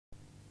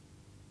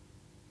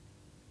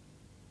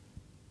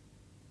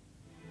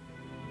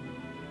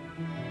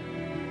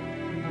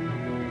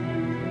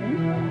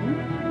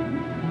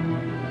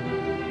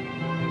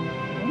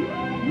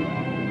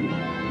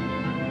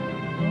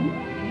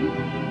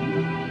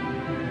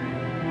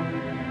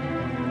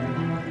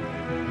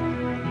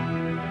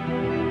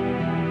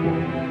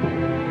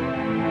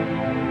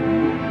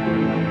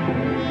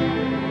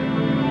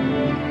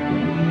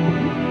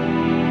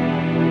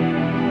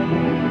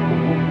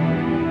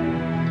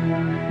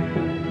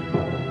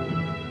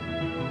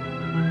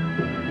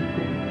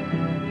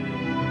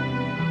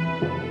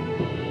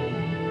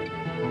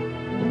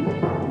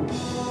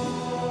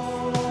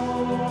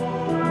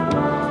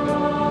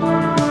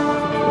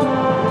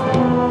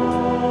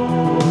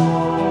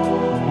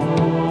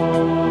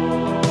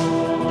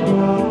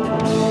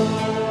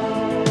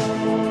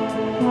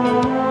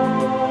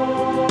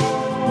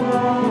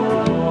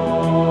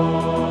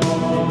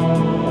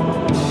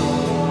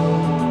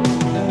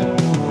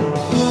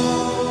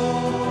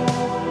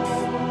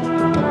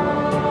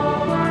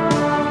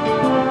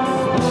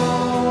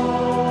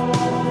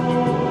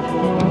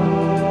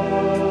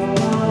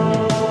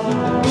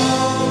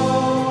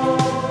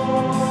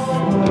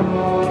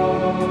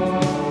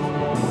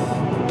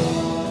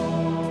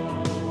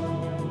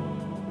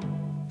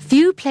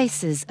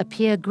places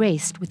appear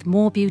graced with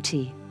more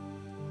beauty,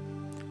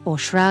 or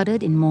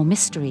shrouded in more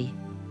mystery.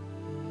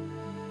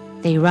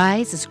 They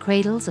rise as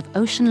cradles of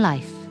ocean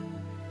life,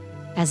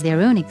 as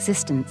their own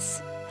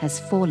existence has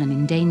fallen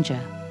in danger.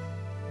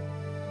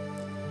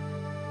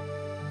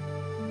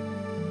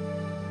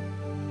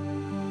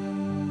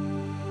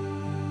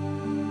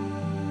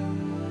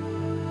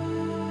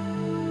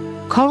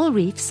 Coral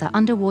reefs are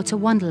underwater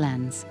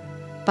wonderlands,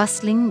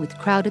 bustling with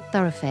crowded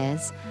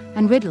thoroughfares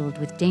and riddled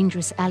with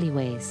dangerous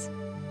alleyways.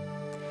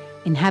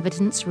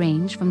 Inhabitants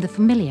range from the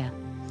familiar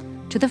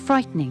to the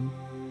frightening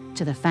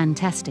to the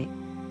fantastic.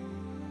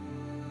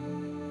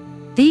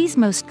 These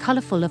most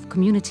colourful of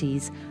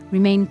communities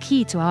remain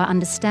key to our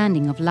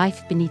understanding of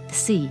life beneath the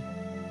sea.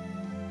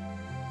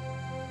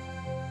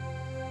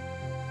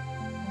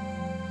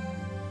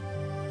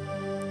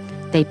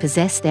 They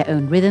possess their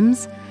own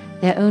rhythms,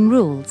 their own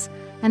rules,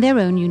 and their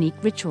own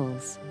unique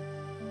rituals.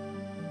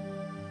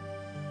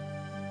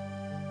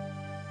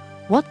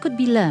 What could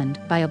be learned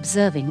by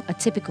observing a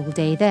typical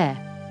day there,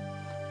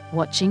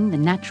 watching the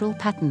natural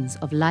patterns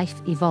of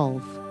life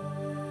evolve?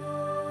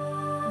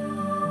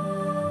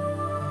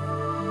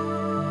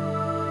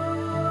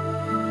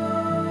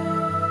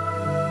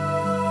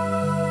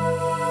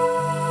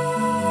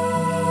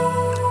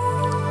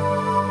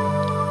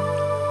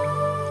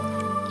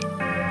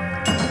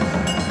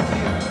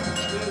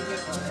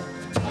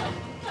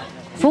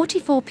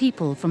 "44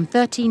 people from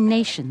 13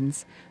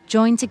 nations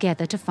joined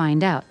together to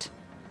find out.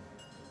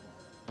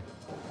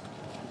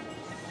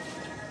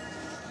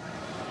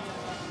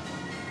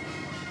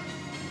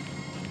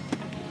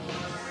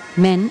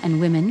 Men and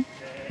women,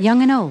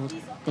 young and old,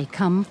 they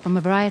come from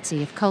a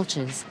variety of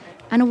cultures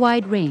and a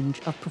wide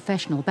range of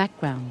professional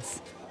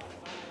backgrounds.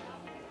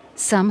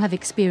 Some have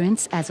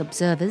experience as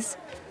observers,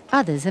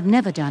 others have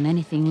never done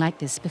anything like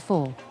this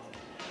before.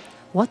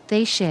 What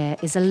they share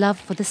is a love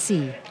for the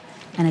sea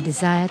and a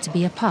desire to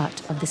be a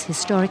part of this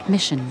historic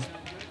mission,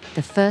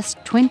 the first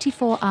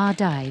 24-hour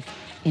dive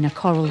in a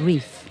coral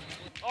reef.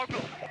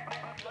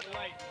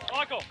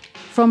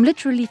 From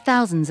literally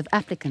thousands of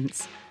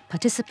applicants,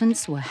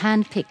 participants were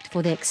hand-picked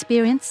for their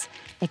experience,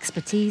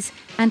 expertise,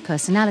 and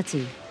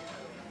personality.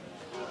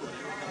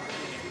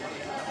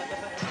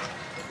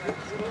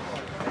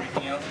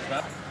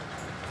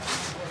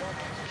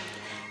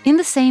 In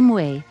the same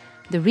way,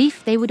 the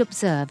reef they would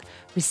observe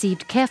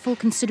received careful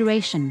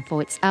consideration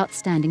for its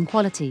outstanding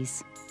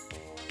qualities.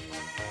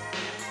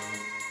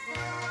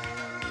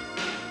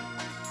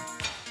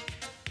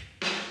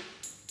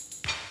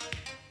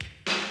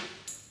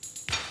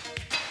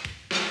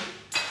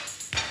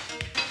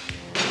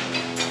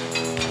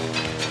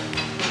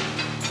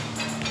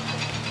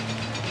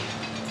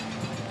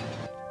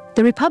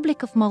 The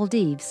Republic of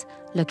Maldives,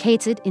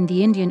 located in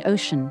the Indian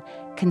Ocean,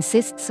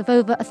 consists of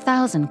over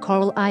 1,000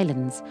 coral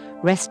islands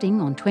resting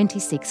on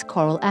 26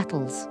 coral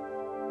atolls.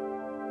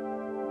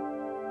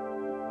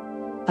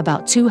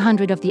 About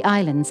 200 of the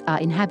islands are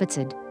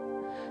inhabited.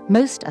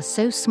 Most are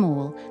so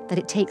small that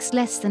it takes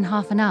less than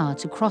half an hour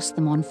to cross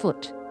them on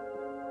foot.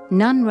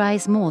 None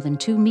rise more than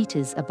 2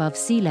 meters above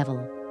sea level.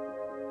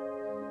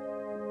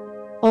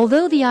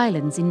 Although the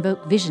islands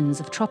invoke visions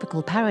of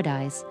tropical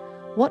paradise,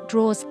 what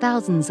draws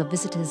thousands of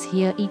visitors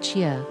here each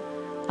year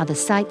are the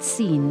sights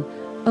seen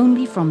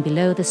only from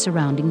below the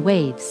surrounding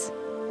waves.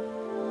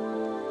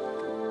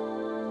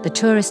 The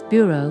Tourist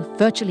Bureau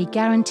virtually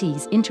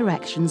guarantees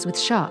interactions with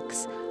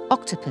sharks,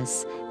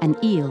 octopus, and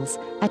eels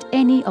at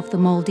any of the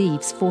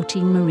Maldives'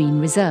 14 marine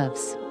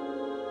reserves.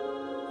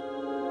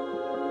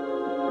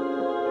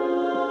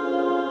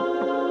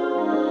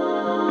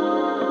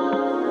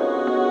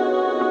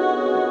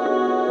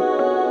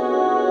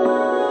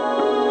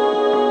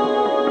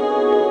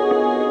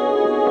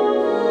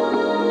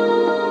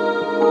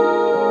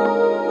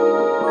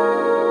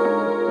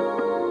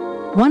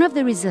 One of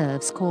the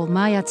reserves, called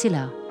Maaya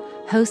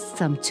hosts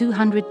some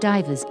 200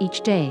 divers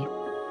each day.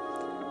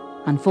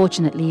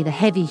 Unfortunately, the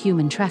heavy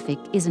human traffic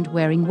isn't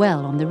wearing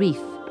well on the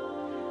reef.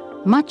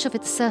 Much of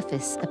its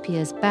surface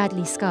appears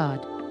badly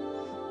scarred.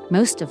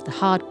 Most of the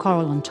hard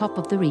coral on top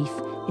of the reef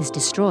is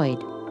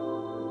destroyed.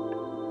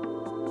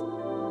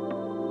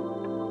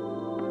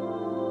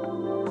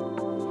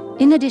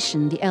 In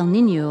addition, the El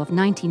Niño of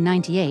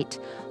 1998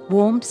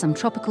 warmed some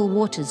tropical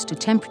waters to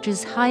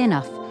temperatures high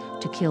enough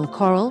to kill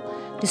coral,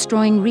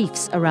 destroying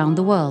reefs around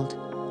the world.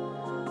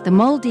 The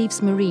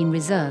Maldives marine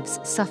reserves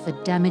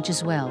suffered damage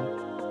as well.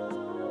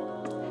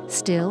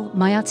 Still,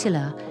 Maaya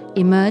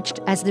emerged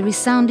as the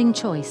resounding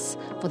choice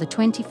for the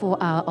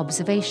 24-hour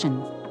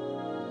observation.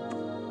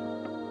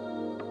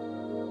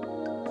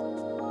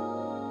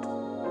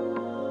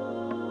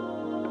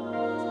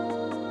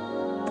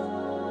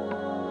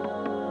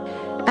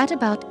 At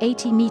about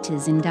 80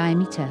 meters in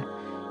diameter,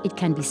 it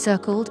can be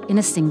circled in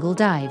a single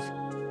dive.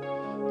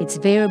 Its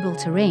variable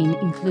terrain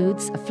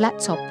includes a flat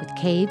top with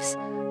caves,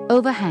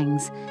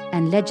 overhangs,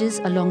 and ledges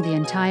along the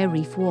entire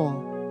reef wall.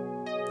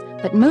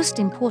 But most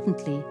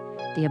importantly,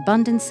 the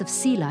abundance of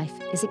sea life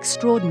is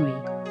extraordinary.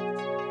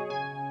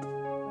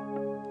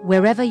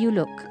 Wherever you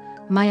look,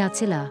 Maaya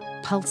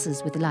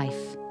pulses with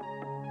life.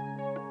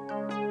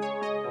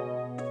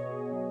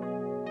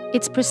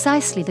 It's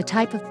precisely the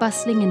type of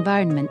bustling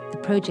environment the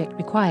project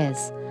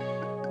requires.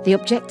 The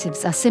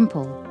objectives are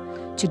simple: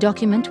 to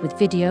document with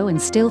video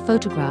and still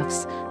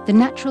photographs the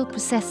natural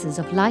processes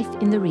of life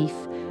in the reef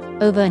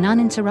over an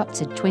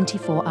uninterrupted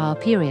 24-hour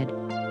period.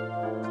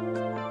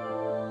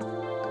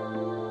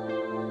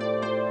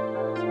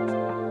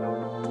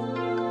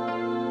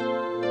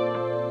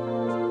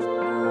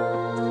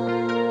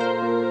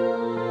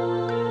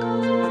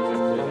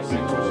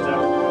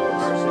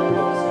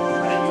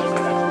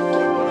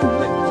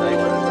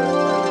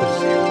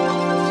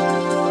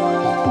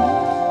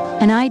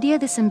 An idea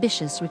this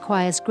ambitious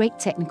requires great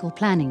technical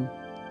planning.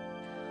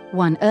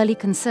 One early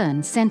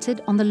concern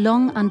centered on the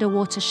long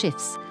underwater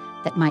shifts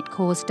that might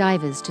cause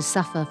divers to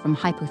suffer from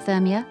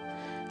hypothermia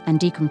and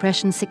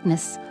decompression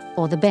sickness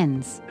or the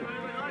bends.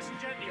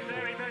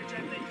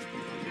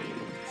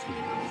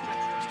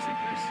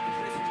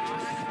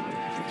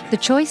 The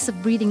choice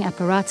of breathing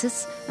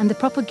apparatus and the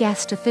proper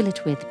gas to fill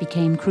it with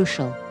became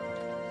crucial.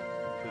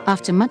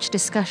 After much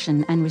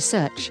discussion and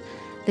research,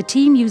 the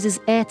team uses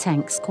air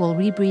tanks called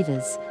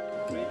rebreathers.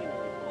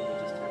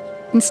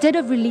 Instead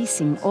of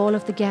releasing all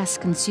of the gas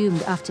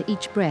consumed after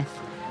each breath,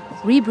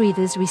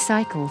 rebreathers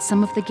recycle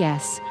some of the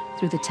gas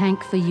through the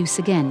tank for use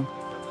again.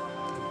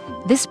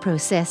 This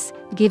process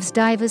gives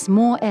divers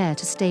more air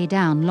to stay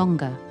down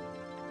longer.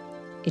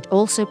 It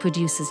also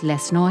produces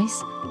less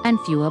noise and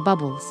fewer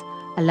bubbles,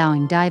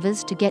 allowing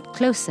divers to get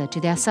closer to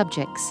their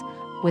subjects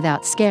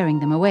without scaring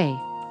them away.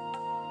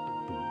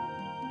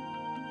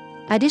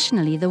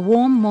 Additionally, the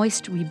warm,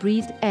 moist,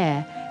 rebreathed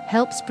air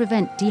helps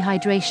prevent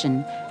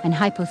dehydration and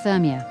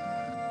hypothermia.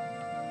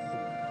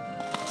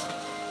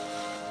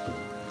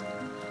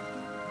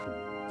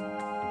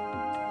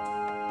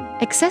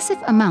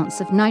 Excessive amounts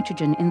of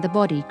nitrogen in the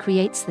body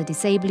creates the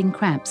disabling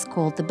cramps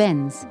called the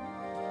bends.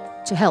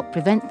 To help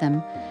prevent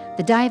them,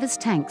 the divers'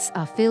 tanks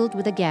are filled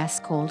with a gas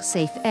called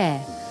safe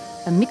air,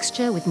 a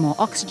mixture with more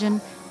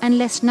oxygen and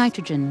less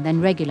nitrogen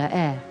than regular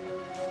air.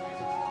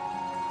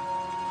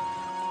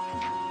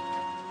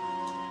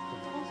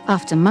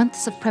 After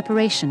months of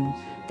preparation,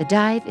 the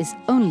dive is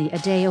only a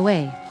day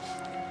away.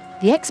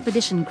 The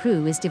expedition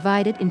crew is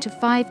divided into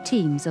 5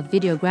 teams of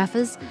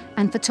videographers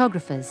and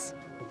photographers.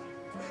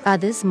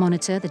 Others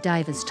monitor the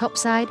diver's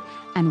topside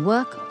and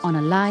work on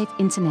a live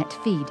internet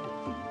feed.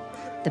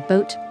 The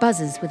boat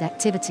buzzes with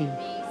activity.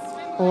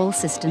 All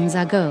systems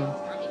are go.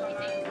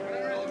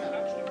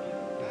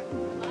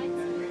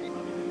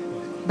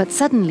 But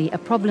suddenly a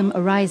problem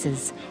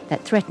arises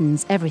that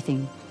threatens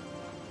everything.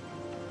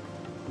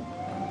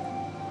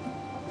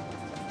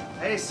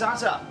 Hey,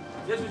 Santa.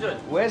 Yes, Richard.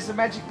 Where's the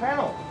magic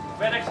panel?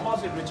 FedEx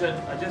lost it, Richard.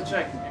 I just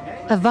checked.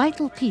 A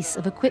vital piece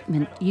of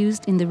equipment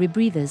used in the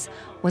rebreathers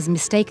was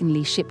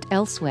mistakenly shipped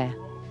elsewhere.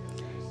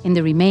 In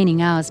the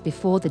remaining hours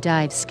before the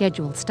dive's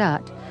scheduled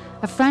start,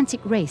 a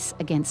frantic race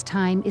against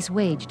time is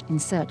waged in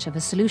search of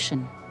a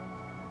solution.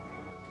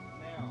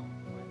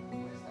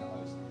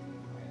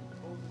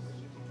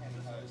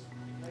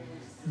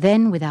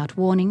 Then, without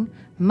warning,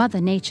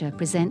 Mother Nature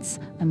presents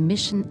a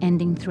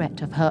mission-ending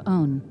threat of her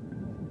own.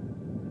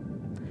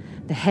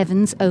 The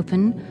heavens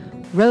open,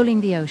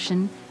 rolling the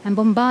ocean and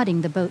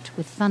bombarding the boat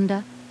with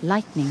thunder,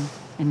 lightning,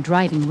 and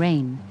driving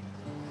rain.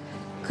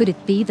 Could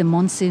it be the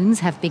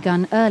monsoons have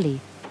begun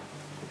early?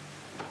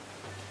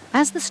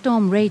 As the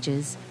storm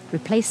rages,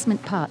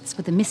 replacement parts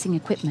for the missing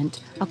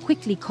equipment are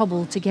quickly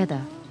cobbled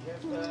together.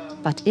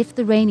 But if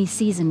the rainy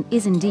season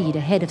is indeed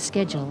ahead of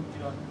schedule,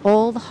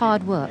 all the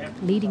hard work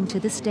leading to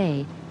this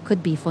day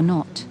could be for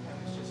naught.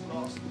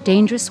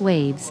 Dangerous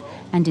waves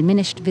and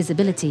diminished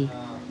visibility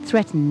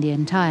threaten the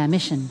entire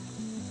mission.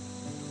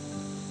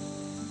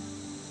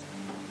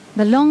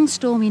 The long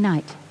stormy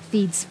night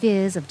feeds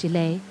fears of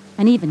delay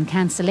and even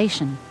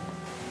cancellation.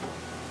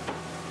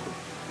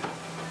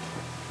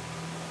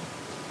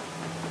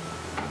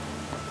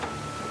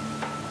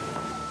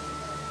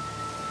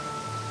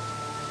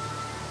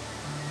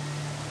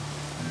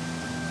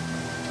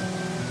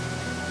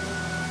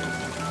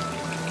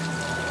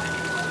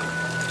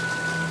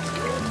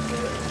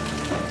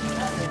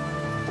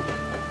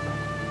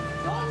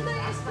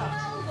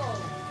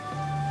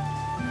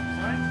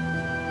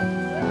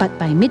 But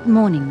by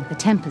mid-morning, the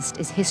tempest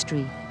is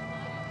history.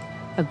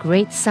 A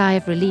great sigh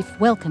of relief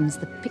welcomes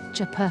the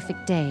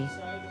picture-perfect day.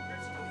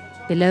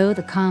 Below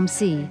the calm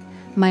sea,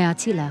 Maaya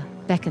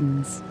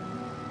beckons.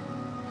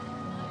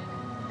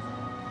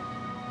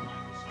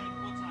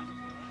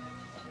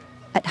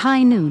 At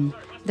high noon,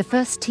 the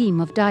first team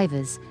of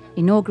divers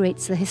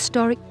inaugurates the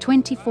historic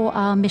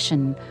 24-hour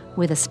mission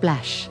with a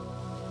splash.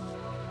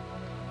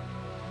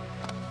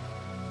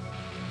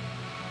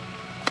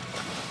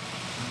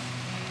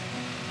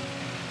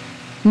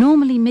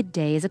 Normally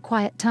midday is a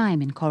quiet time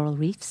in coral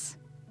reefs,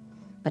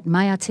 but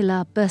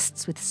Maaya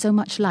bursts with so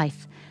much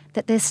life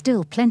that there's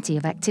still plenty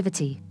of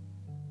activity.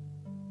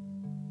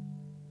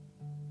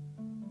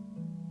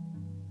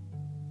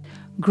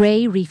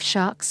 Grey reef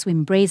sharks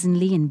swim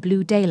brazenly in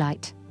blue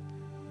daylight.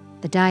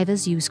 The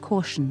divers use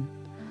caution,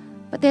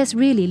 but there's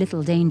really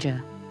little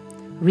danger.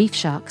 Reef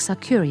sharks are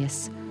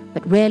curious,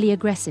 but rarely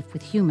aggressive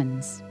with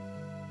humans.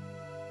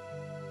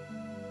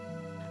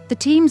 The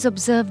teams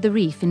observe the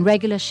reef in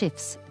regular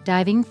shifts,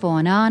 diving for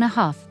an hour and a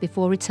half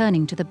before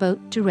returning to the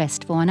boat to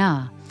rest for an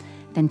hour,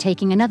 then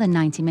taking another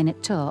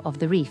 90-minute tour of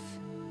the reef.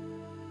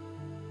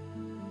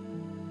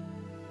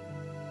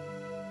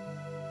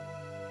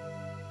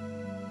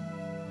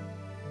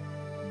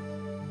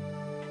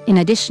 In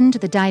addition to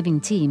the diving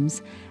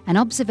teams, an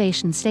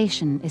observation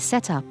station is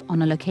set up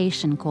on a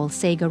location called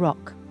Sega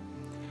Rock.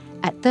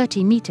 At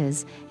 30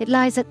 meters, it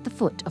lies at the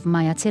foot of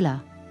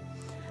Maaya.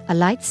 A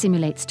light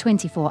simulates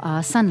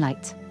 24-hour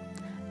sunlight.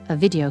 A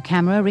video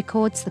camera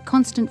records the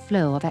constant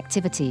flow of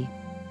activity.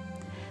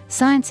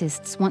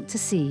 Scientists want to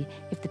see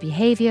if the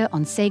behavior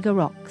on Sega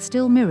Rock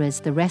still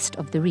mirrors the rest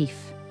of the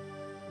reef.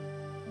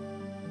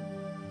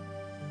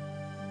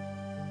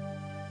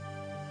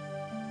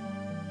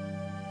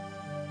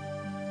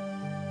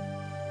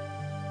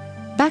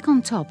 Back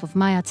on top of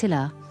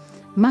Maaya,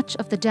 much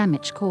of the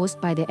damage caused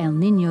by the El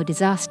Niño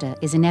disaster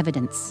is in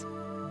evidence.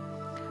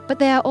 But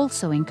there are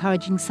also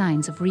encouraging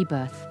signs of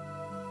rebirth.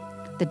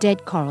 The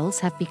dead corals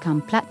have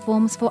become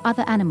platforms for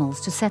other animals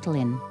to settle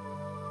in.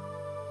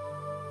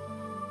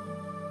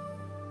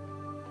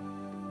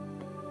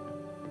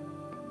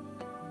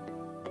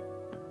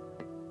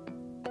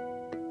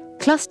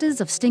 Clusters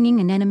of stinging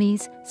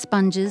anemones,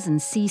 sponges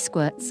and sea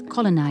squirts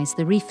colonize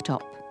the reef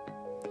top.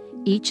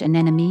 Each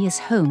anemone is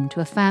home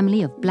to a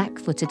family of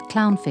black-footed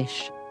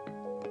clownfish.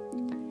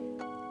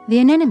 The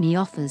anemone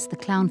offers the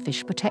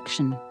clownfish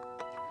protection.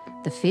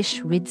 The fish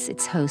rids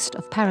its host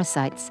of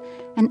parasites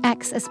and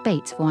acts as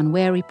bait for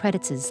unwary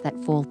predators that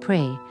fall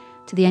prey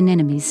to the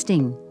anemone's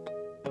sting.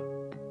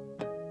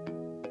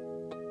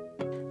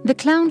 The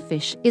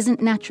clownfish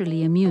isn't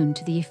naturally immune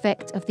to the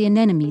effect of the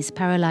anemone's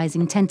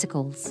paralyzing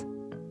tentacles.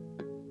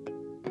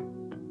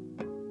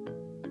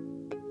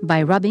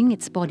 By rubbing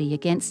its body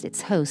against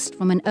its host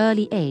from an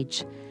early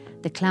age,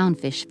 the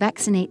clownfish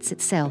vaccinates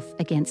itself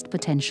against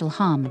potential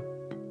harm.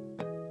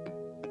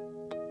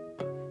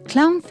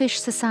 Clownfish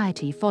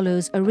society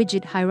follows a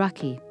rigid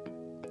hierarchy.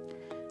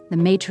 The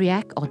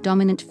matriarch or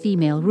dominant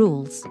female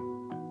rules.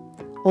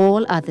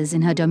 All others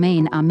in her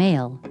domain are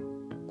male.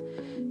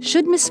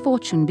 Should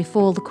misfortune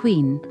befall the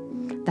queen,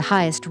 the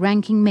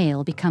highest-ranking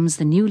male becomes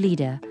the new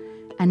leader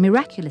and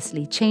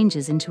miraculously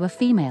changes into a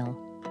female.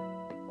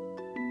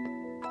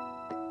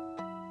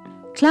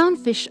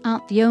 Clownfish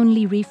aren't the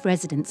only reef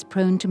residents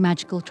prone to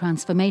magical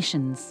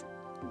transformations.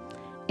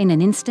 In an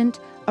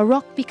instant, a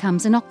rock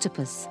becomes an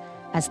octopus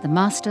as the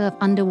master of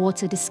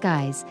underwater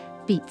disguise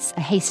beats a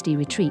hasty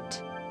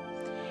retreat.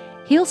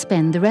 He'll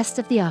spend the rest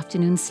of the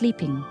afternoon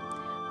sleeping,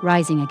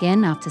 rising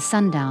again after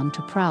sundown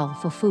to prowl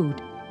for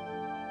food.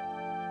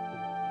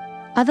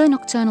 Other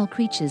nocturnal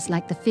creatures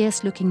like the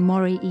fierce-looking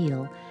moray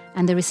eel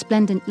and the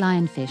resplendent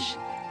lionfish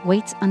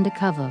wait under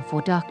cover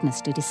for darkness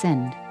to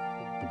descend.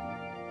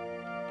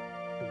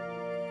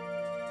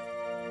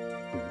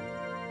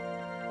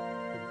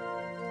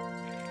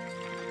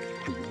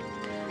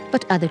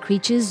 But other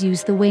creatures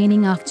use the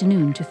waning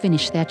afternoon to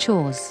finish their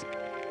chores.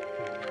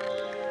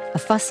 A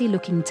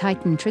fussy-looking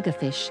Titan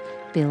triggerfish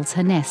builds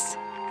her nest.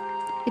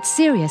 It's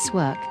serious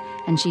work,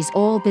 and she's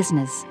all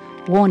business,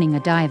 warning a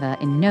diver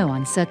in no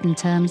uncertain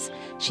terms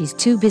she's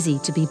too busy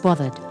to be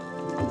bothered.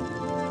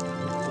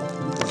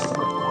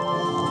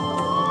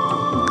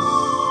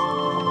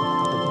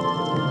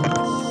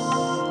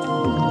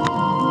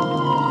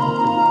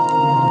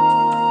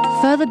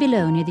 Further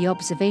below, near the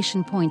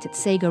observation point at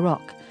Sega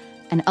Rock,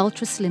 an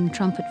ultra-slim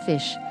trumpet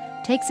fish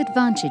takes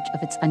advantage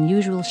of its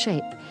unusual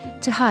shape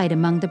to hide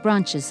among the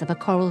branches of a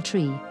coral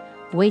tree,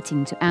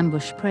 waiting to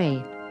ambush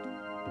prey.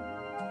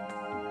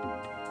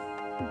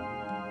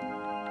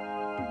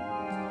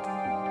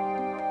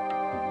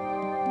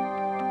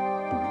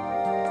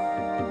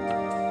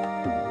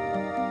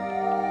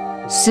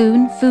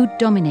 Soon, food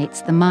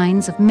dominates the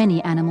minds of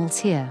many animals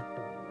here.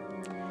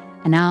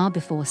 An hour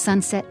before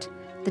sunset,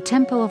 the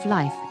tempo of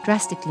life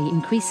drastically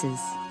increases.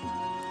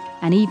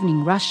 An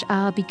evening rush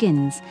hour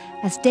begins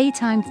as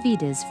daytime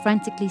feeders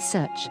frantically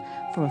search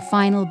for a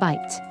final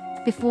bite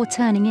before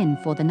turning in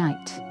for the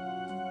night.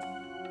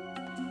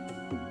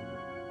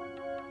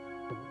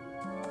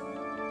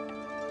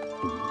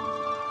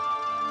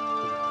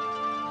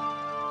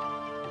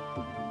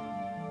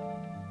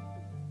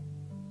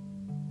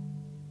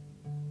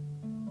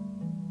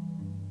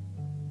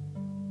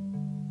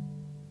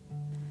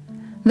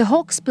 The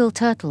hawksbill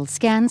turtle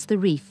scans the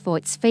reef for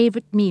its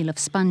favorite meal of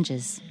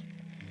sponges.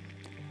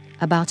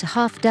 About a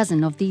half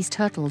dozen of these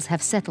turtles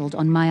have settled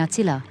on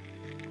Maaya.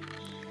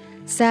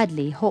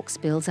 Sadly,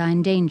 hawksbills are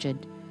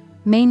endangered,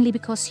 mainly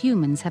because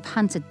humans have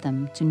hunted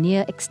them to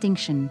near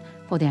extinction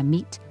for their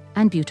meat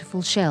and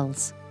beautiful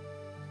shells.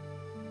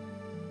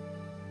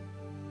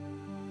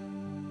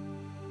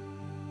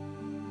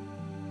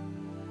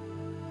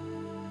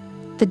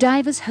 The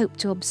divers hope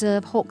to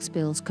observe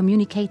hawksbills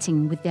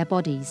communicating with their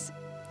bodies.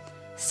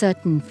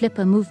 Certain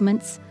flipper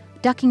movements,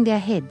 ducking their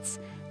heads,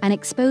 and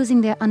exposing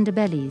their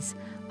underbellies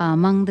are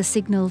among the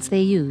signals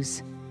they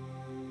use.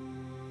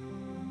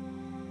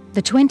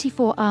 The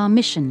 24-hour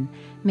mission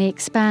may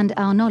expand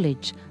our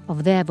knowledge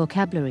of their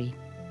vocabulary.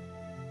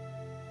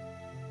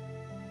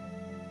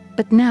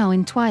 But now,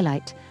 in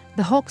twilight,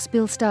 the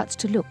hawksbill starts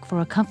to look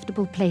for a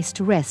comfortable place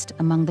to rest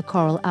among the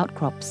coral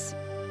outcrops.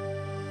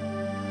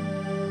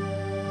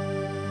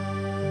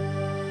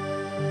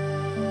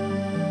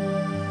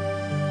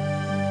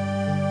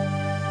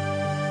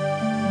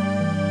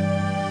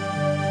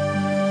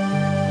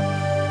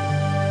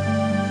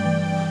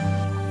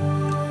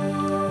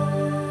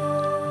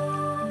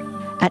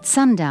 At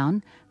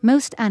sundown,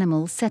 most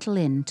animals settle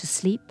in to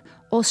sleep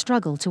or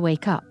struggle to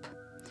wake up.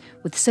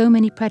 With so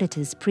many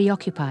predators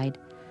preoccupied,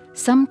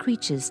 some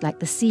creatures like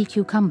the sea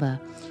cucumber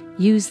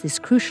use this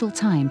crucial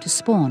time to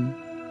spawn.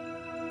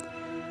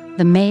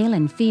 The male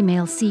and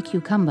female sea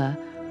cucumber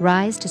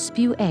rise to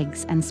spew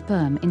eggs and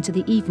sperm into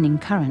the evening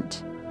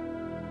current.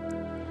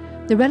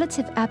 The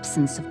relative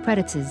absence of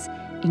predators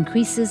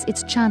increases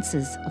its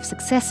chances of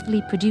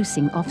successfully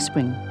producing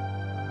offspring.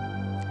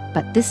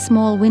 But this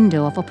small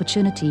window of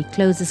opportunity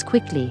closes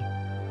quickly.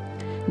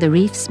 The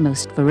reef's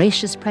most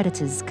voracious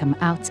predators come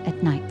out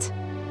at night.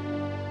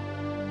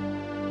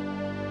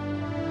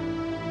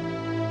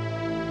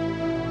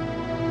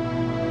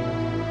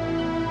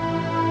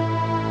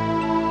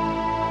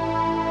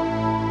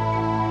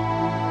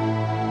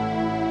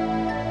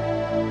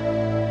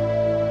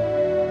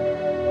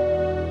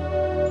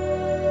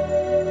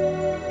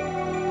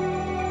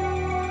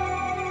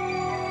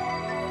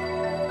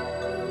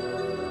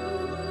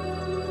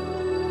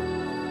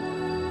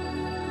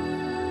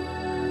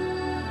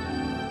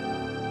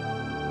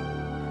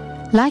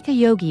 Like a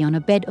yogi on a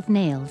bed of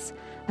nails,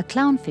 a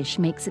clownfish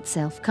makes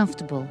itself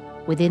comfortable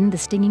within the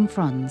stinging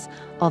fronds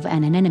of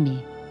an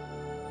anemone.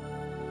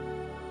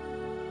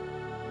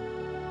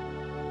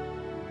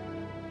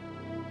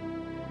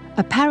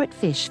 A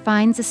parrotfish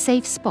finds a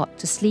safe spot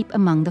to sleep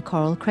among the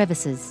coral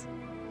crevices.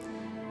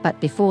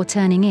 But before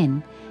turning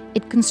in,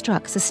 it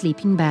constructs a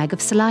sleeping bag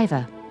of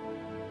saliva.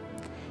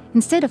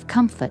 Instead of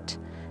comfort,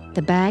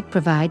 the bag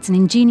provides an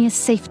ingenious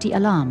safety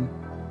alarm.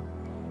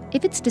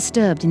 If it's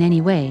disturbed in any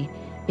way,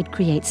 it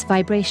creates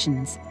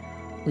vibrations,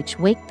 which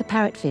wake the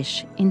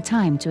parrotfish in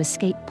time to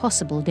escape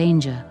possible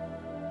danger.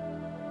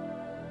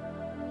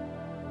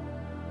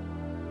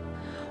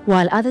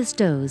 While others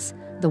doze,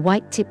 the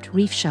white-tipped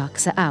reef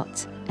sharks are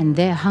out, and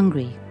they're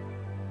hungry.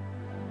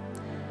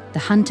 The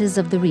hunters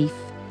of the reef,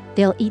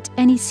 they'll eat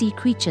any sea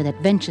creature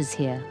that ventures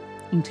here,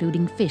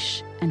 including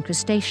fish and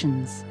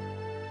crustaceans.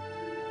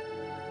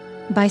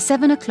 By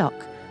 7 o'clock,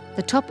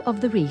 the top of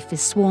the reef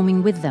is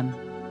swarming with them.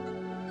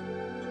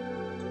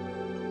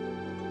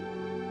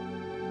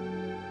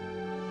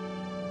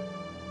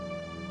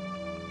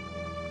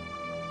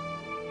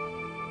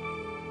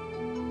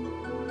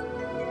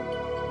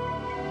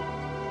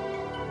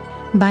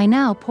 By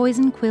now,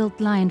 poison-quilled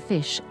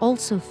lionfish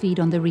also feed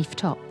on the reef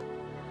top.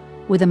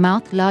 With a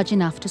mouth large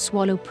enough to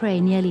swallow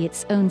prey nearly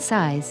its own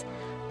size,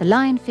 the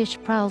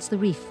lionfish prowls the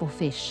reef for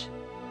fish.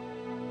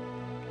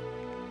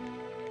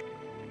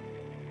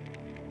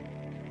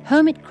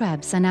 Hermit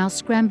crabs are now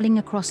scrambling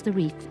across the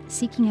reef,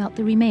 seeking out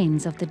the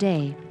remains of the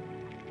day.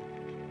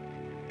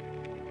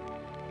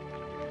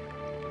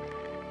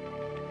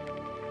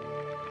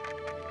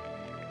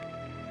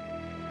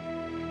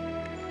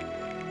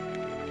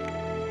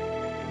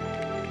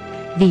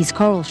 These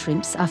coral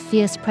shrimps are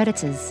fierce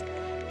predators.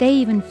 They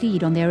even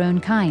feed on their own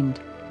kind.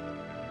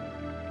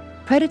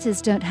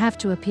 Predators don't have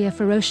to appear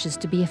ferocious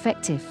to be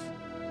effective.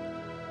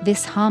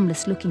 This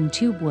harmless-looking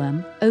tube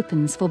worm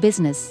opens for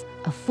business,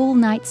 a full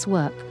night's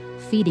work,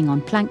 feeding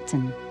on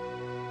plankton.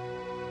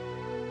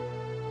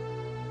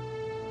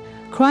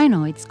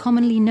 Crinoids,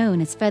 commonly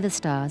known as feather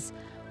stars,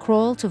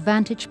 crawl to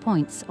vantage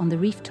points on the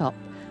reef top,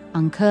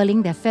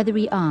 uncurling their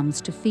feathery arms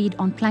to feed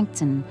on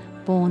plankton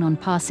borne on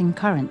passing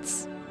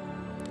currents.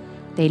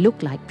 They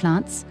look like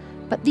plants,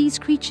 but these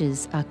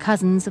creatures are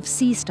cousins of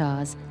sea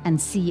stars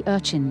and sea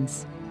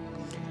urchins.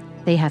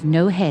 They have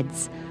no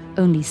heads,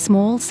 only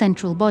small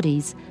central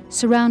bodies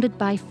surrounded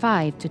by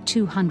 5 to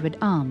 200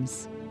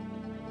 arms.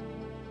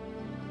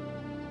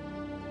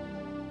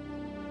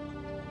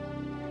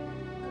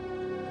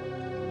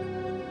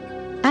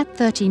 At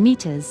 30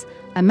 meters,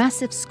 a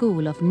massive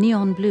school of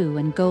neon blue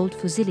and gold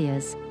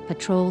fusiliers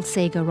patrol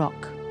Sega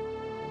Rock.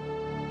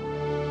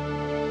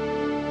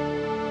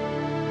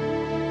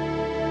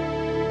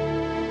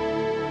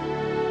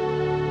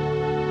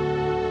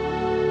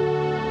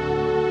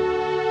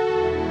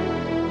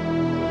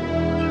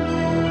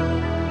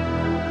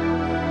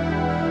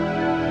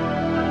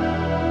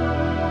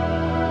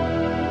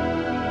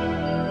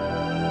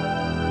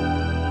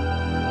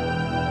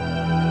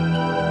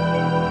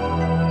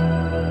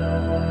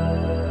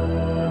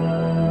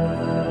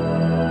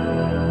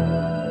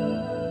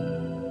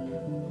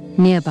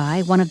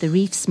 Nearby, one of the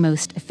reef's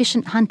most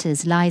efficient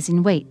hunters lies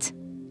in wait.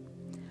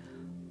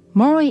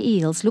 Moray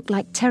eels look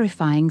like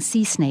terrifying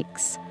sea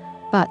snakes,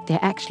 but they're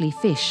actually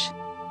fish.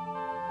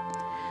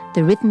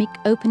 The rhythmic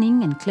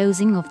opening and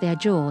closing of their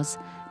jaws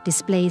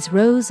displays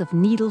rows of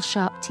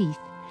needle-sharp teeth,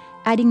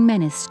 adding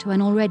menace to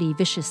an already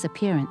vicious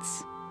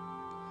appearance.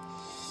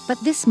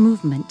 But this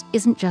movement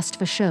isn't just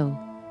for show.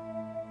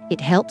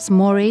 It helps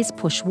morays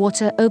push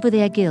water over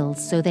their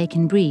gills so they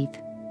can breathe.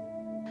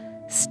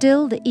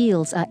 Still, the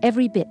eels are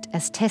every bit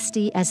as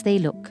testy as they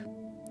look.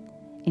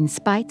 In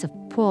spite of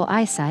poor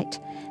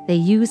eyesight, they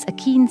use a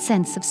keen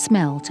sense of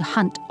smell to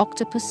hunt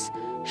octopus,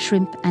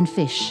 shrimp and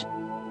fish.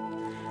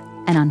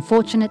 An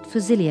unfortunate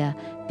fusilia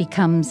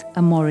becomes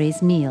a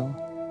more's meal.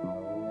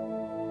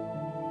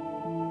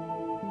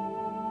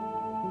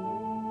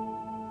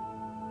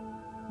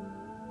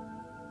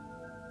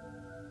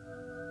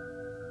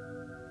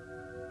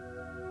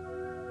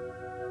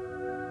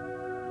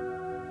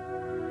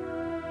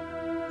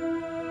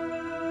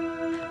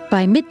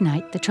 By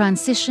midnight, the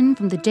transition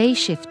from the day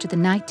shift to the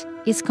night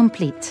is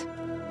complete.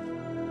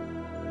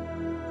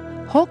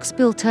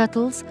 Hawksbill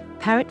turtles,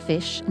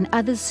 parrotfish and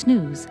others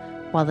snooze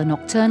while the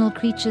nocturnal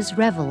creatures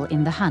revel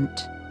in the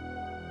hunt.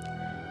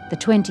 The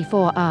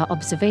 24-hour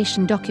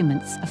observation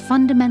documents a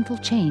fundamental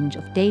change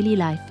of daily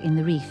life in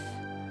the reef.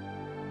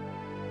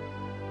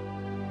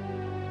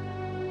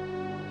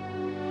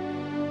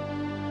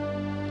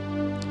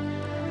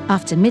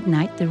 After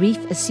midnight, the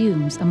reef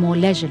assumes a more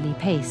leisurely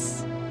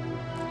pace.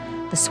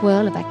 The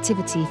swirl of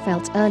activity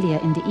felt earlier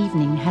in the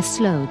evening has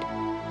slowed.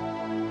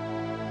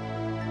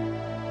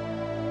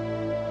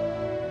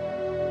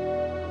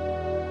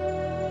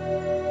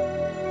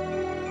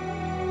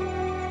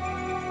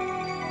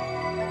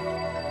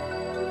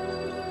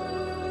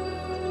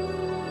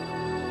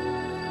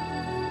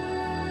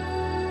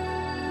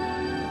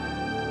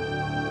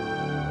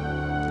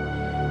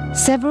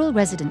 Several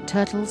resident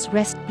turtles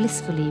rest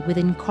blissfully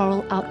within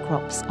coral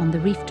outcrops on the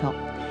reef top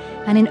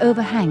and in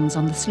overhangs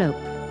on the slope.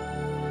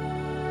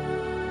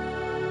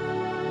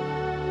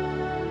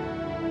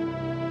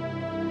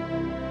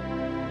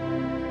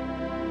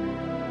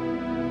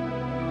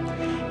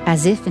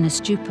 As if in a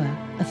stupor,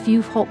 a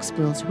few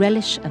hawksbills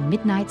relish a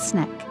midnight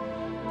snack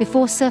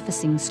before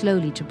surfacing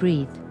slowly to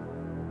breathe.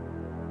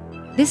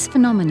 This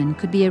phenomenon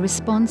could be a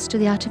response to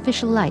the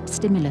artificial light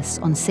stimulus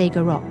on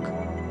Saga Rock.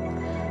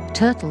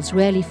 Turtles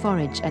rarely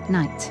forage at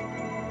night.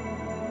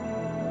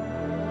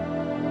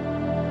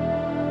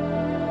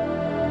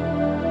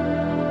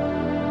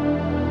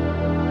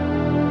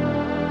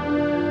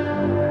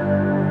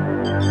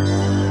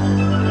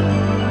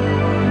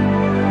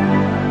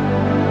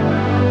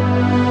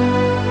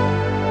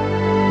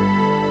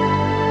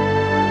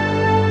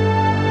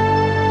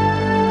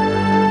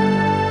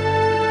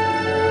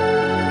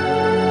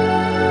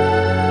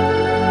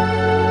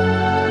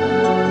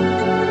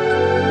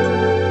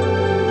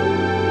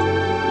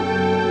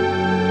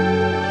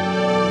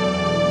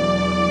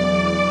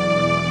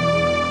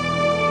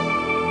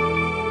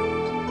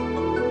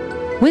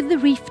 With the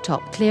reef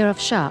top clear of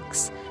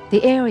sharks,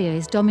 the area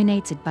is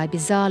dominated by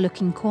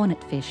bizarre-looking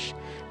cornet fish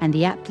and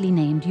the aptly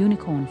named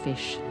unicorn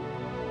fish.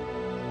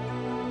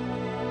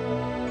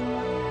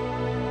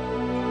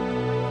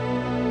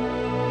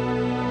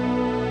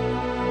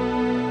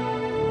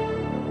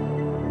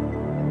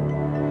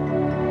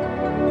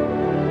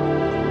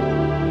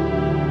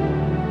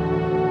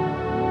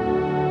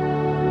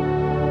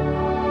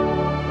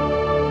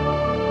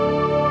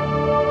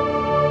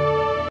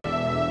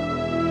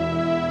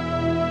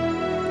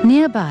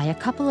 Nearby, a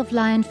couple of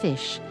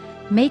lionfish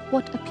make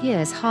what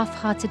appears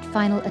half-hearted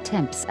final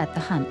attempts at the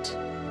hunt.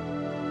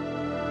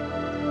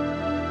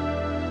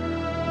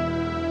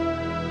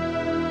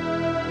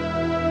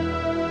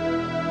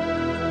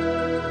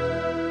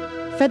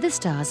 Feather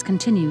stars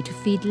continue to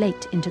feed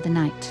late into the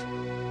night.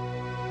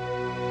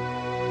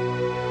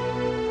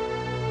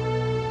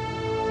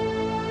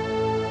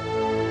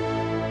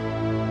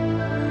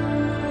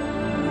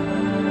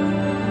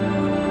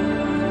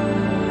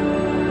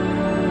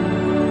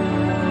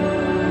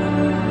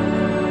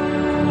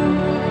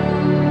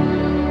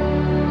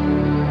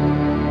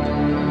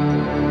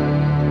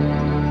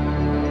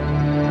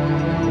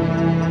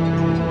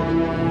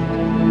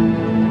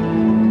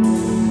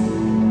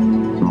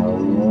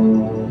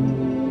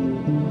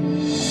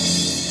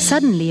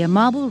 Suddenly, a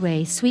marble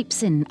ray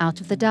sweeps in out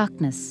of the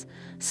darkness,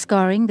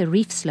 scouring the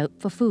reef slope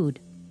for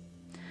food.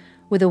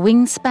 With a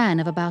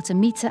wingspan of about 1.5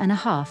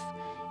 meters,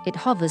 it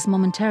hovers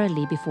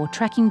momentarily before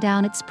tracking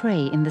down its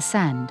prey in the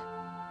sand.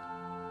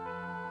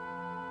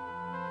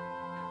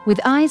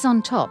 With eyes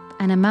on top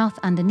and a mouth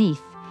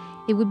underneath,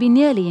 it would be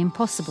nearly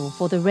impossible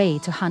for the ray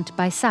to hunt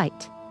by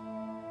sight.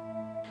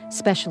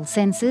 Special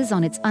sensors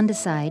on its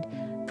underside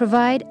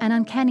provide an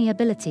uncanny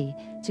ability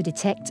to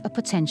detect a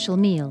potential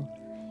meal,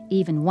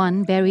 even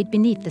one buried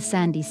beneath the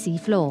sandy sea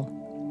floor.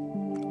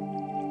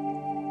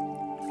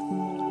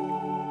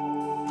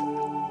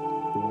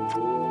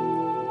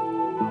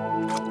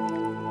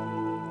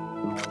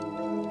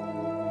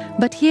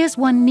 But here's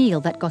one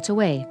meal that got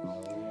away.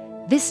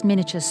 This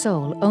miniature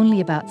sole, only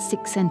about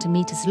 6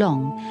 centimeters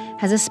long,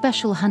 has a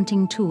special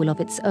hunting tool of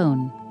its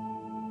own.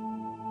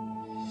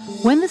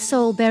 When the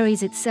sole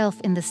buries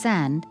itself in the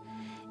sand,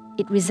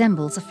 it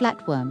resembles a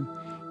flatworm.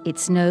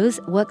 Its nose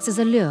works as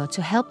a lure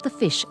to help the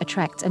fish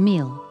attract a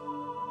meal.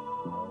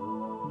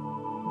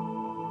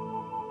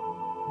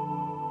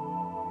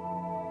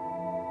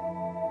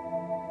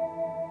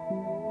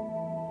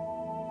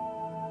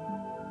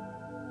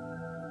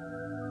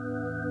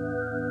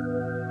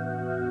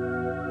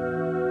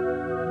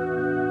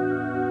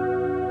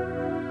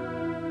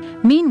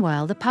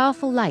 Meanwhile, the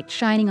powerful light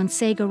shining on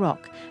Sago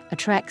Rock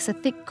attracts a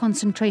thick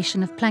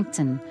concentration of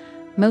plankton,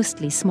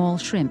 mostly small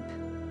shrimp.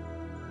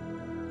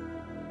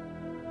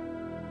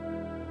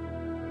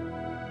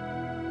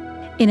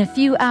 In a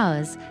few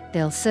hours,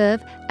 they'll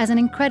serve as an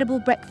incredible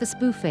breakfast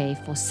buffet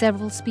for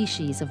several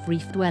species of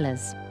reef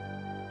dwellers.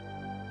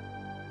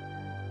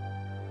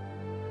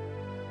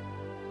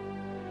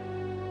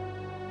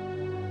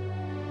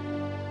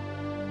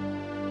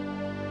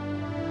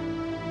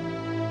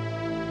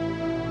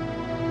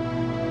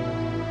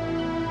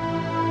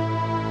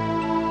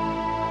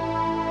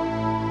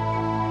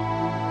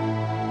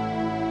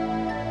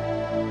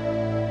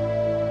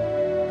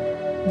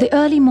 The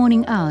early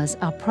morning hours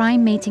are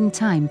prime mating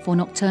time for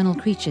nocturnal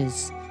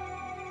creatures.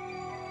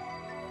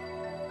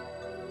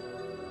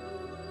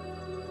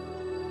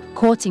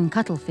 Courting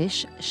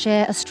cuttlefish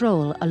share a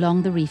stroll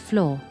along the reef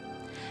floor.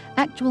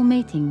 Actual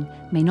mating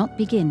may not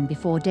begin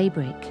before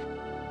daybreak.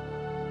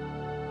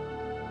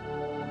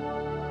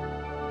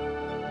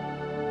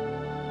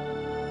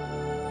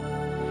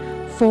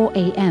 "4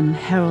 a.m.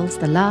 heralds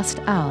the last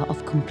hour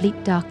of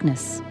complete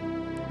darkness.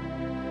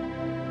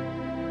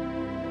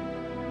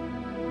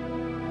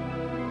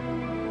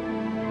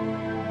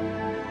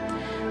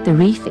 The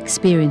reef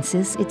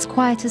experiences its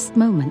quietest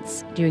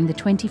moments during the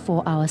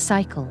 24-hour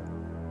cycle.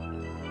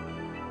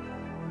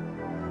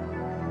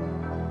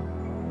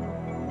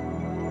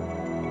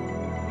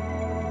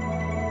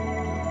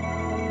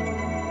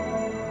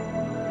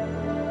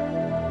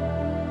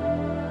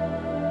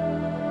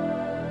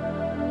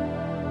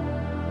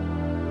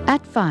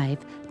 At 5,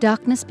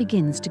 darkness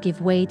begins to give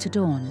way to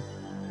dawn.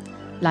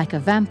 Like a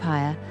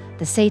vampire,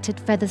 the sated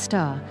feather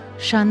star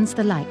shuns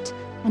the light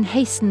and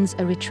hastens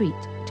a retreat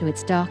to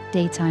its dark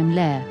daytime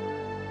lair.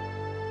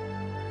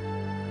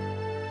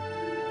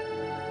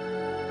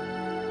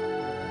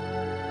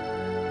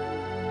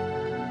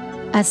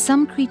 As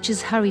some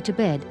creatures hurry to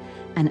bed,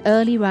 an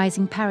early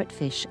rising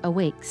parrotfish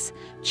awakes,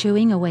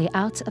 chewing away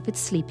out of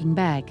its sleeping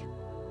bag.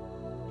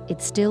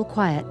 It's still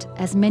quiet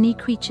as many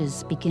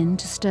creatures begin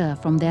to stir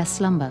from their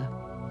slumber.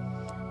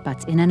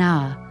 But in an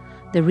hour,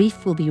 the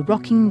reef will be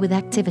rocking with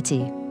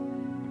activity.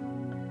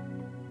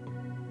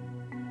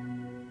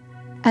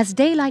 As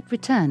daylight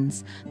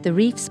returns, the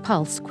reef's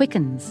pulse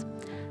quickens.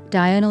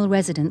 Diurnal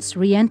residents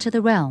re-enter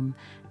the realm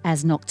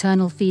as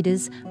nocturnal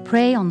feeders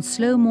prey on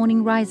slow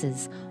morning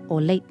risers or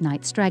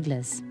late-night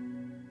stragglers.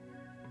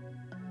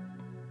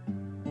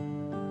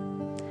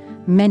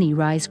 Many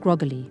rise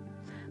groggily,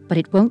 but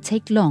it won't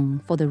take long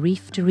for the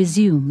reef to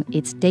resume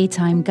its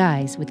daytime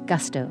guise with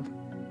gusto.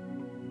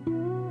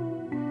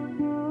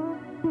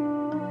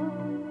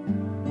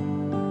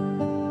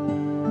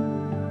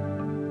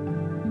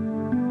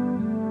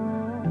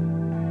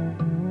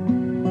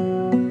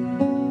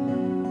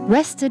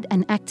 Rested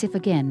and active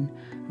again,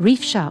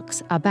 reef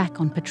sharks are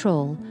back on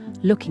patrol,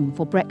 looking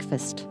for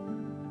breakfast.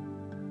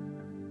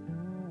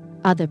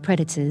 Other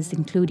predators,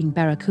 including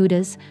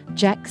barracudas,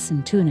 jacks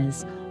and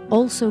tunas,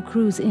 also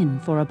cruise in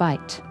for a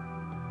bite.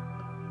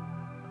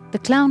 The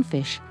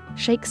clownfish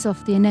shakes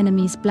off the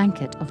anemone's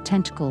blanket of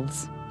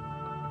tentacles.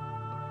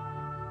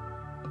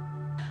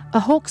 A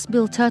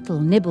hawksbill turtle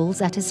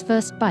nibbles at his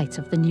first bite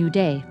of the new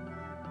day.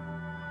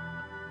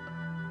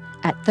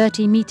 At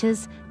 30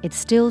 meters, it's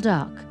still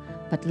dark,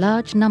 but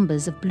large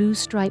numbers of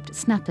blue-striped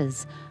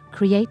snappers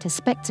create a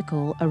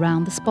spectacle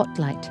around the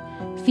spotlight,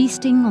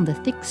 feasting on the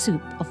thick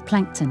soup of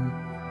plankton.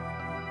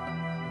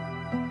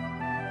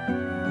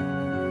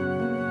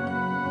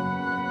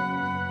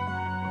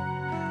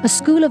 A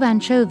school of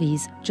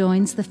anchovies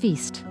joins the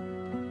feast.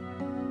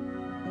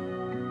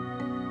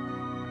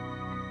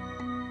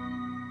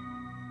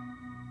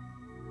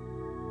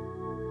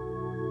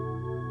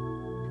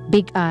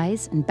 Big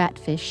eyes and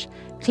batfish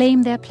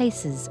claim their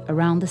places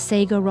around the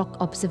Sago Rock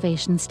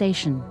observation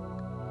station.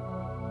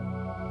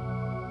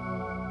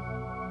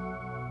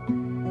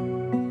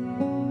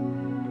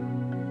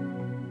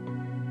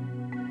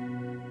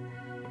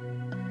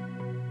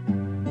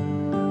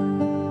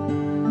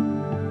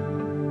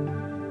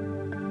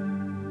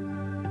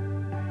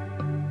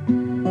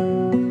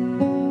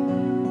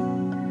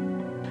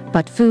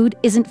 But food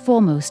isn't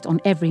foremost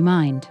on every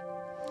mind.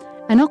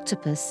 An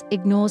octopus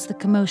ignores the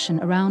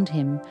commotion around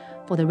him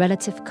for the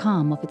relative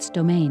calm of its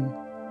domain.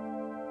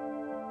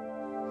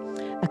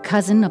 A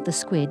cousin of the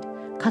squid,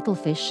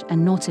 cuttlefish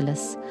and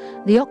nautilus,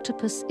 the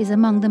octopus is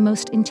among the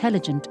most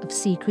intelligent of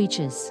sea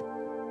creatures.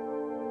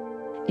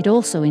 It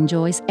also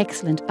enjoys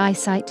excellent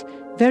eyesight,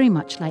 very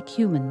much like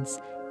humans,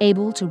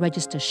 able to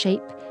register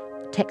shape,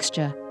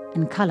 texture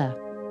and color.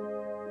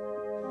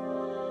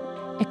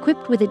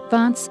 Equipped with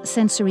advanced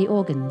sensory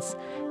organs,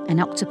 an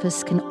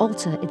octopus can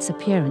alter its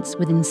appearance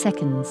within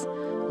seconds,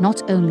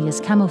 not only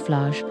as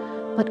camouflage,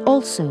 but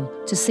also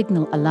to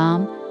signal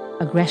alarm,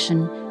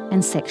 aggression,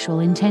 and sexual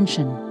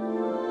intention.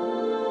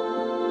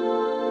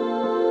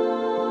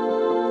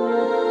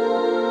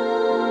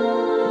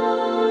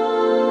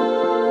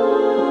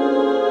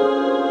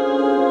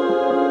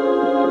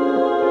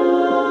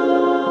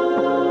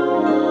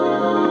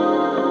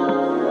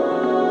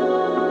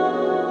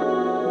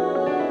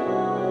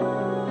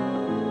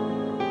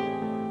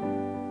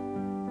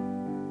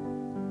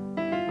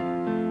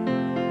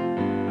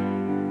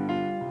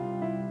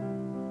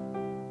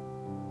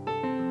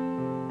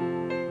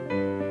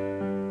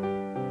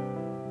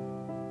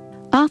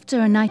 After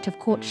a night of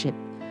courtship,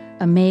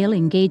 a male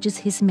engages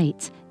his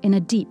mate in a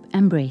deep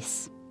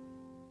embrace.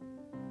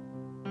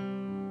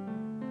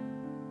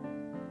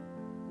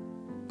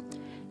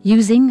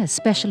 Using a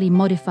specially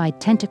modified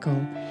tentacle,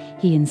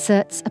 he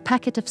inserts a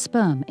packet of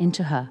sperm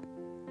into her.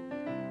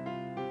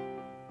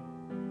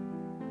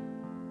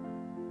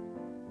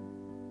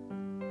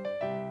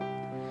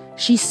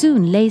 She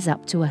soon lays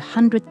up to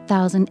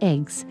 100,000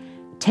 eggs,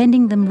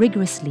 tending them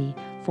rigorously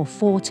for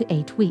 4 to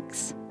 8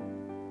 weeks.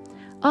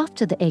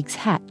 After the eggs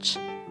hatch,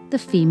 the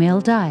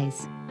female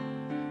dies.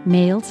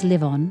 Males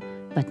live on,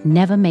 but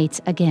never mate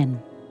again.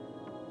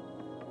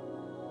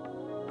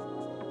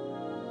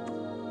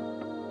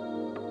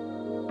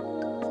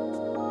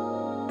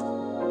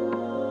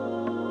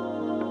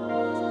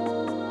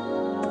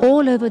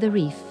 All over the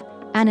reef,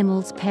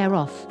 animals pair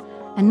off,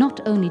 and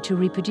not only to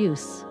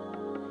reproduce.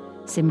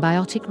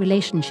 Symbiotic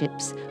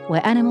relationships,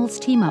 where animals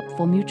team up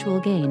for mutual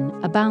gain,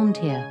 abound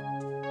here.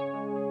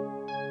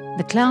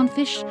 The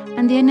clownfish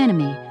and the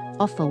anemone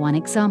offer one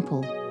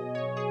example.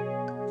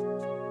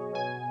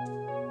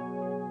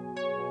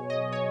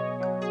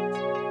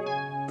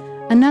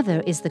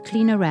 Another is the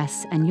cleaner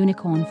wrasse and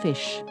unicorn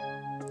fish.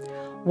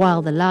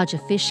 While the larger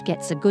fish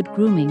gets a good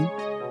grooming,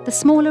 the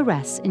smaller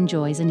wrasse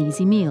enjoys an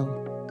easy meal.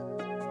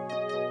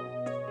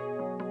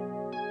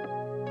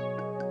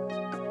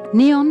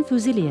 Neon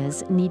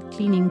fusiliers need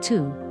cleaning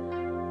too,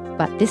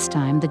 but this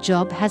time the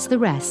job has the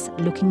wrasse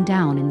looking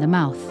down in the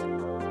mouth.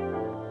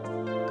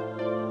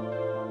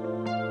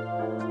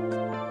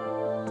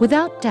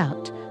 Without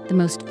doubt, the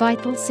most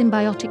vital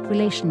symbiotic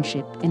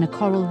relationship in a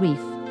coral reef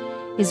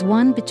is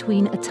one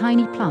between a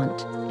tiny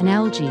plant, an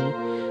algae,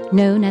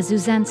 known as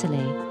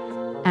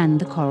zooxanthellae, and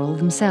the coral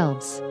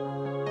themselves.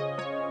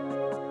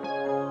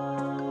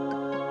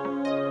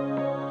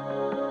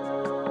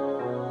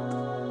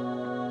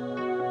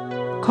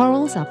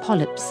 Corals are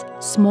polyps,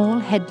 small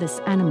headless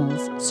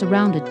animals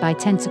surrounded by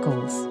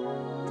tentacles.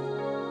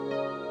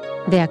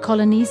 Their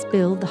colonies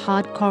build the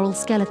hard coral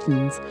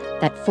skeletons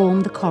that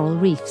form the coral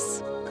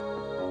reefs.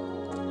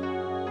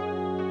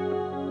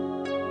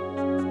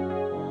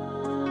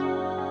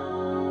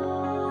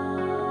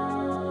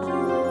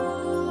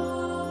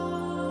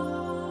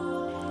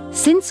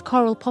 Since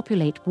coral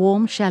populate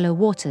warm, shallow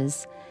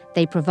waters,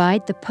 they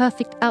provide the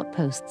perfect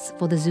outposts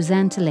for the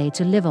zooxanthellae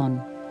to live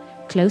on,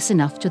 close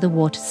enough to the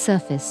water's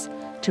surface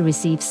to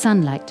receive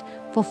sunlight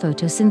for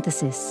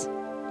photosynthesis.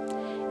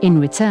 In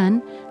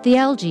return, the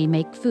algae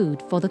make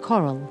food for the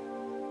coral.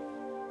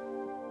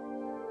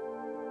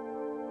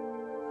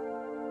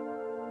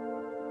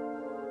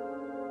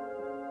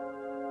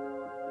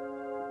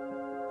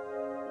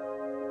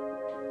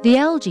 The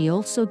algae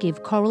also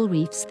give coral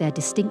reefs their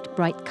distinct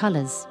bright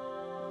colors.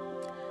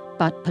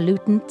 But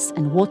pollutants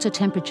and water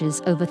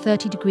temperatures over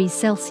 30 degrees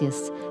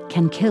Celsius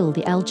can kill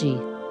the algae.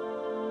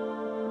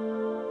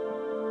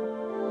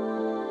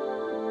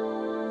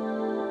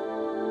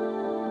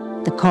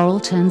 The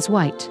coral turns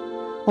white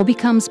or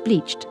becomes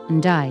bleached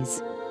and dies.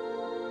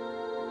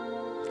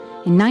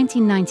 In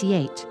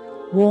 1998,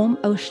 warm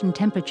ocean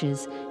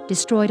temperatures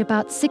destroyed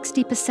about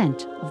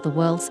 60% of the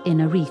world's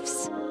inner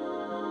reefs.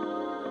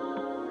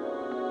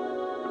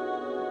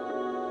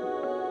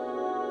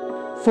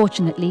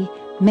 Fortunately,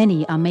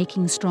 many are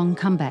making strong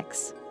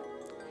comebacks.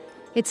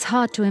 It's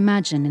hard to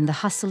imagine in the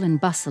hustle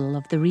and bustle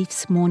of the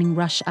reef's morning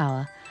rush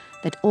hour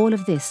that all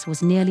of this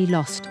was nearly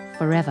lost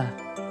forever.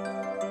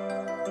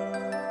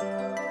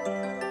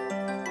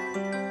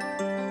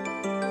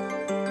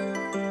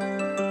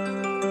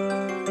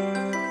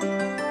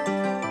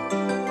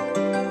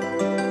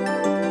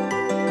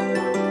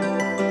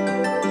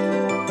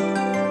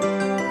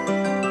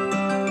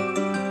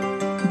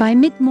 By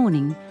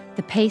mid-morning,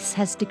 the pace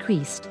has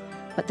decreased,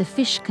 but the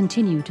fish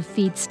continue to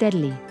feed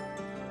steadily.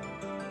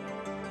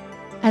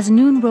 As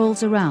noon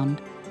rolls around,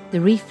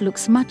 the reef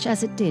looks much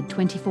as it did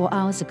 24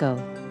 hours ago.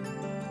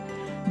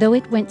 Though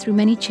it went through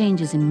many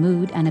changes in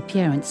mood and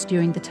appearance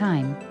during the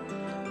time,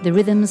 the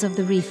rhythms of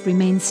the reef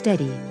remain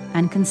steady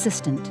and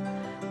consistent,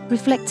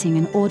 reflecting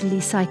an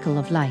orderly cycle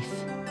of life.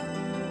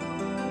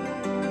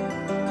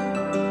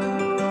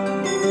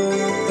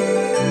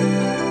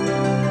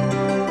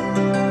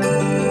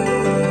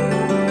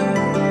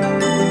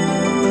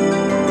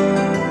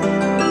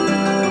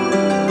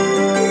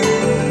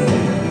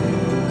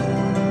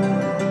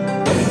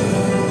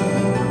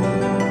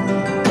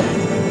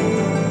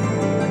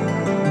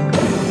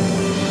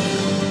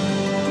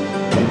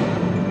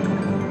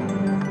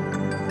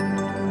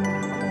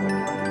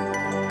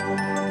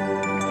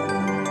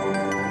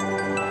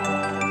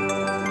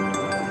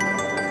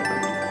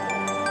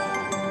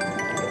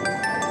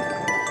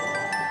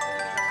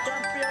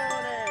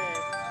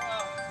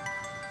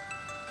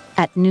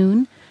 At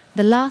noon,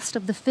 the last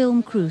of the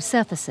film crew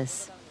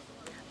surfaces.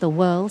 The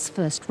world's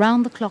first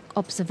round-the-clock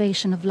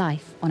observation of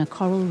life on a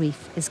coral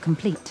reef is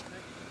complete.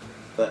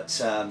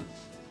 But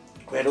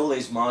we had all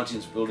these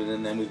margins building in,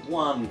 and then with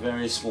one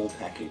very small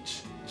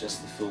package,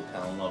 just the fill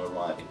panel not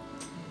arriving,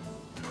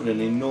 put an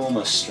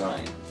enormous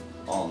strain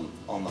on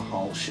the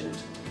whole shoot.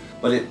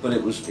 But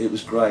it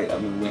was great. I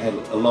mean, we had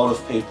a lot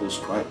of people's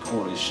great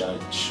qualities shown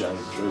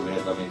through. We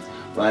had, I mean,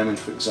 Raymond,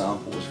 for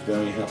example, was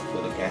very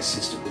helpful with the gas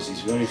system because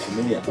he's very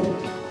familiar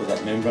with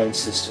that membrane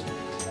system.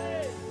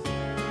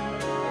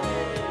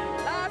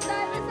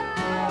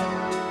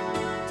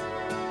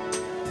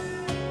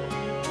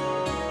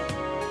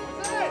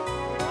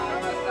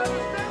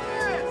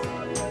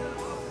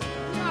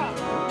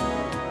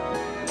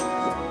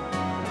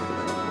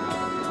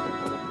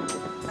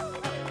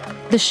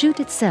 The shoot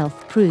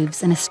itself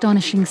proves an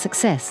astonishing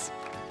success.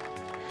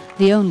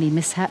 The only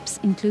mishaps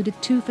included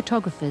 2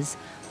 photographers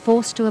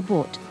forced to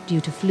abort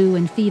due to flu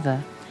and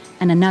fever,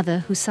 and another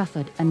who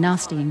suffered a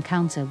nasty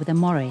encounter with a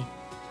moray.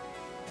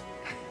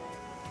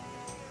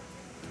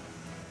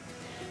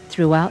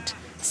 Throughout,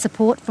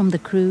 support from the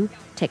crew,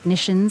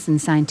 technicians and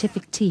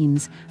scientific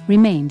teams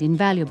remained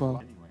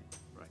invaluable.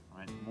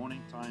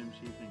 Morning times,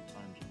 evening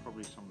times,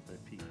 probably some of their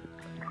peak.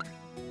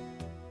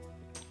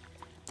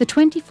 The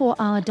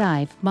 24-hour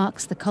dive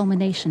marks the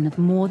culmination of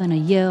more than a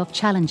year of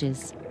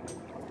challenges.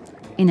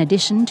 In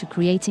addition to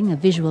creating a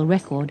visual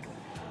record,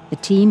 the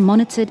team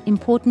monitored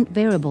important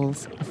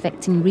variables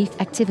affecting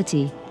reef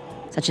activity,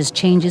 such as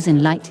changes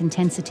in light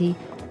intensity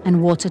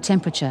and water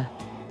temperature.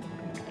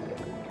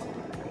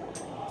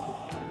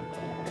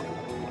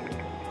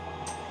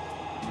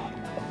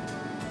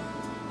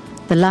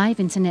 The live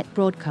internet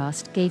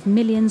broadcast gave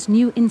millions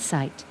new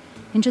insight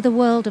into the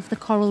world of the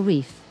coral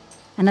reef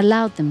and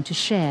allowed them to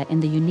share in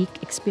the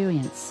unique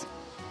experience.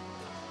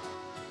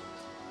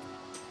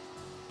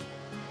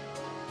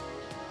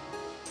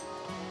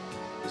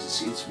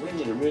 It's when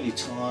you're really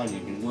tired,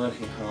 you've been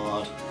working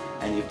hard,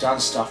 and you've done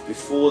stuff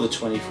before the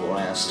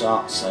 24-hour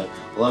starts. So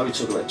although we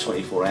talk about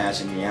 24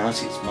 hours, in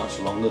reality it's much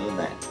longer than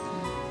that.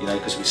 You know,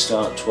 because we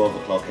start at 12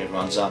 o'clock,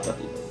 everyone's up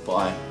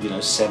by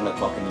 7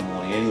 o'clock in the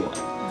morning anyway.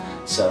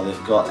 So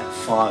they've got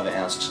 5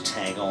 hours to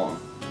tag on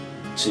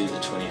to the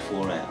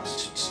 24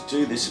 hours. To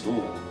do this at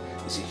all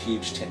is a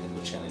huge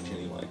technical challenge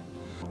anyway.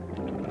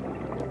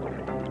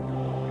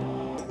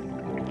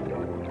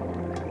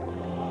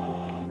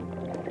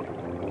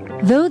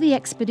 Though the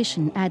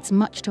expedition adds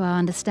much to our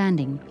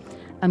understanding,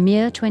 a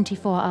mere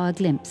 24-hour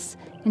glimpse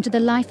into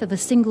the life of a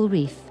single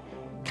reef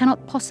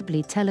cannot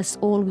possibly tell us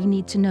all we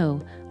need to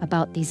know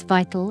about these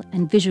vital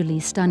and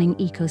visually stunning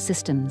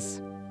ecosystems.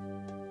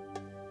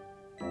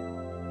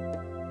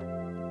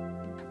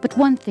 But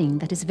one thing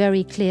that is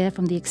very clear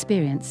from the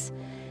experience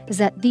is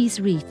that these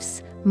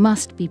reefs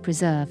must be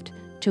preserved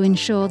to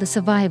ensure the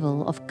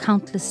survival of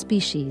countless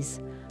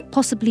species,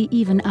 possibly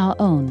even our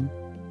own.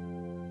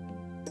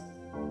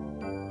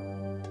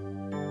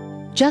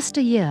 Just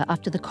a year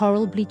after the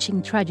coral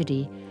bleaching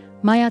tragedy,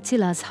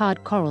 Maaya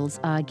hard corals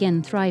are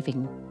again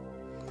thriving.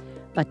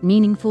 But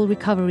meaningful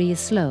recovery is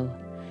slow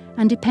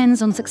and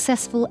depends on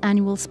successful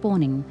annual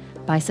spawning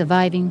by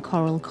surviving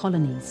coral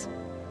colonies.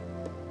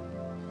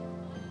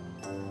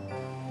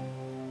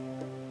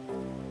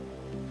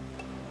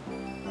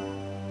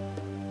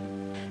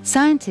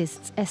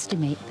 Scientists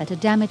estimate that a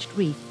damaged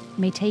reef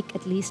may take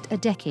at least a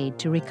decade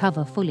to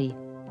recover fully.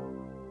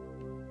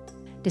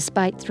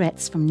 Despite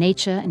threats from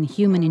nature and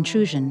human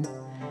intrusion,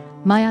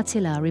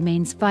 Maaya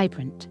remains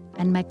vibrant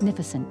and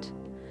magnificent,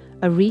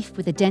 a reef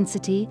with a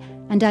density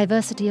and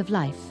diversity of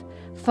life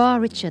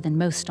far richer than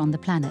most on the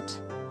planet.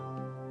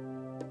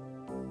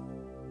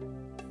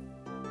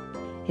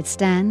 It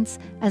stands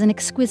as an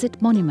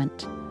exquisite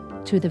monument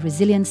to the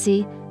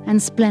resiliency and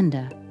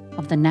splendor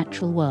of the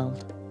natural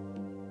world.